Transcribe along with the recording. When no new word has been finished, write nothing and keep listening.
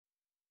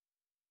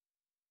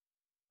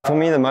For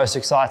me, the most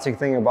exciting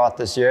thing about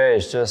this year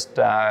is just,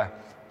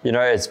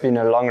 it's been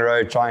a long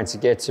road trying to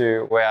get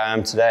to where I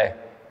am today.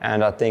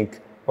 And I think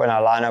when I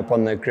line up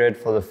on the grid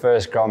for the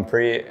first Grand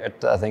Prix,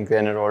 I think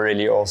then it will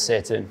really all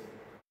set in.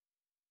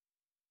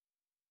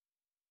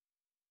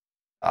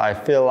 I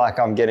feel like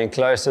I'm getting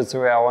closer to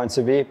where I want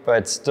to be,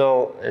 but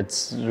still,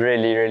 it's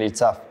really, really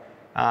tough.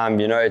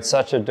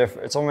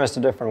 It's almost a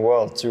different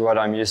world to what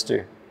I'm used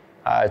to.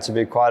 To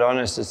be quite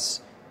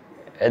honest,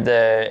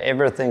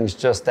 everything's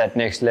just that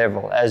next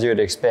level, as you would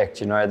expect.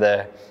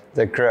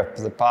 The grip,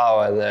 the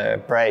power,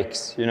 the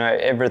brakes.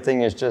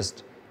 Everything is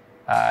just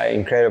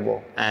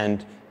incredible,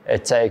 and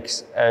it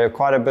takes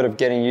quite a bit of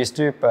getting used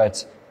to.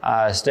 But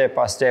step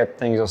by step,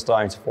 things are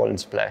starting to fall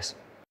into place.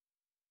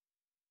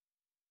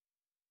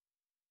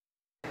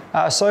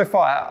 So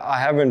far, I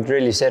haven't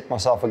really set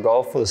myself a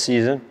goal for the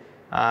season.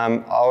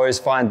 I always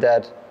find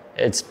that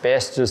it's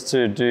best just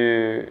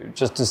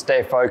to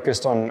stay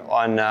focused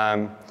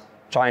on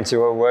trying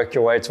to work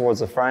your way towards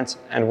the front,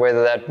 and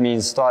whether that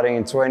means starting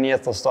in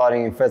 20th or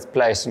starting in 5th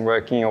place and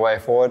working your way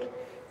forward.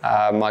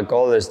 My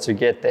goal is to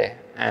get there,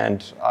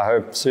 and I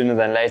hope sooner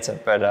than later,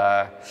 but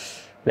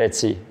let's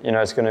see.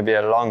 It's going to be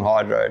a long,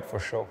 hard road for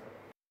sure.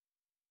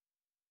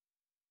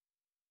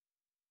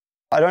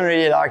 I don't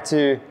really like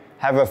to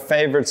have a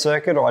favorite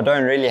circuit, or I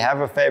don't really have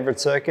a favorite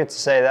circuit, to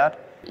say that.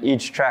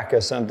 Each track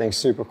has something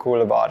super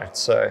cool about it,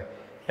 so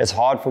it's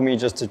hard for me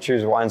just to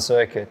choose one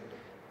circuit.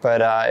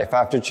 But if I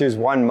have to choose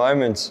one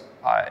moment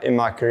in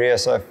my career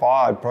so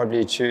far, I'd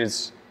probably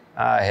choose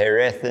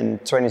Jerez in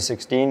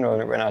 2016,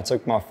 when I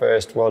took my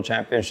first World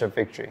Championship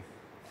victory.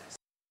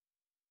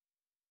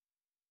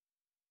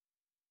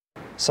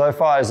 So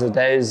far as the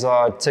days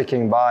are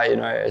ticking by,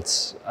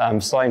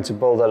 I'm starting to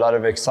build a lot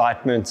of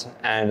excitement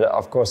and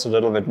of course a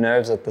little bit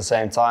nerves at the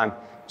same time,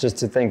 just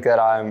to think that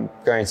I'm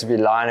going to be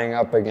lining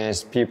up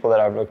against people that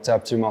I've looked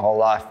up to my whole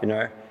life.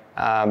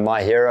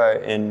 My hero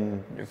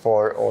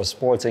or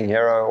sporting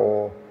hero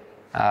or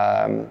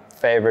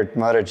favorite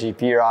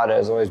MotoGP rider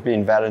has always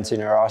been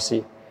Valentino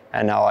Rossi,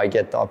 and now I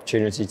get the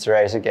opportunity to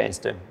race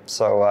against him.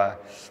 So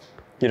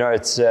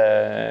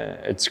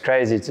it's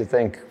crazy to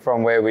think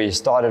from where we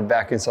started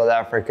back in South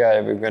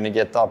Africa, we're going to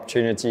get the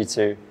opportunity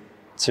to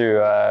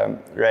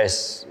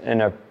race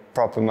in a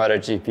proper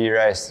MotoGP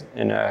race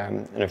in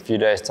a few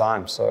days'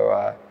 time.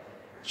 So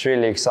it's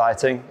really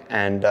exciting,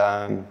 and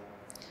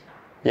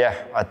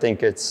I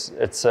think it's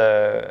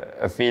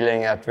a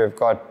feeling that we've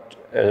got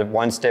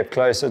one step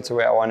closer to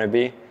where I want to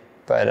be,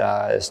 but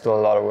there's still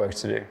a lot of work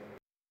to do.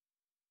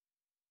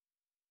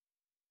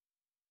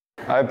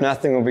 I hope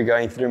nothing will be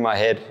going through my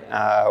head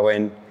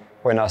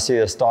when I see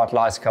the start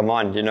lights come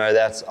on.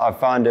 I've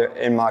found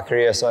in my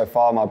career so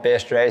far, my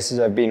best races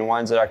have been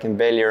ones that I can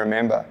barely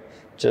remember.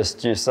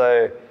 You're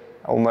so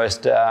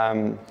almost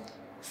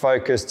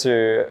focused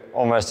to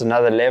almost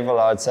another level,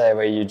 I would say,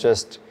 where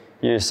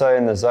you're so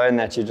in the zone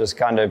that you just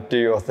kind of do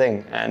your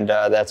thing, and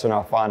that's when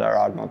I find I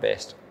ride my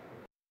best.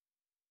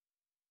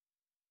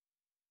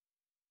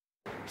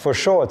 For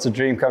sure, it's a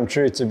dream come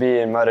true to be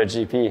in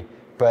MotoGP.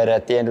 But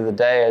at the end of the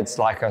day, it's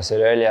like I said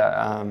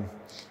earlier,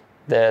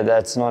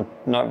 that's not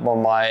well,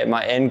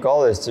 my end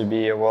goal is to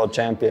be a world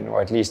champion, or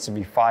at least to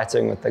be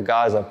fighting with the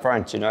guys up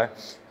front,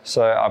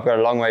 So I've got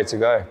a long way to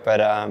go,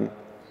 but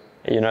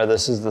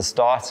this is the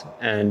start,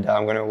 and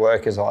I'm going to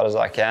work as hard as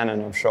I can,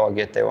 and I'm sure I'll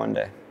get there one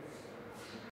day.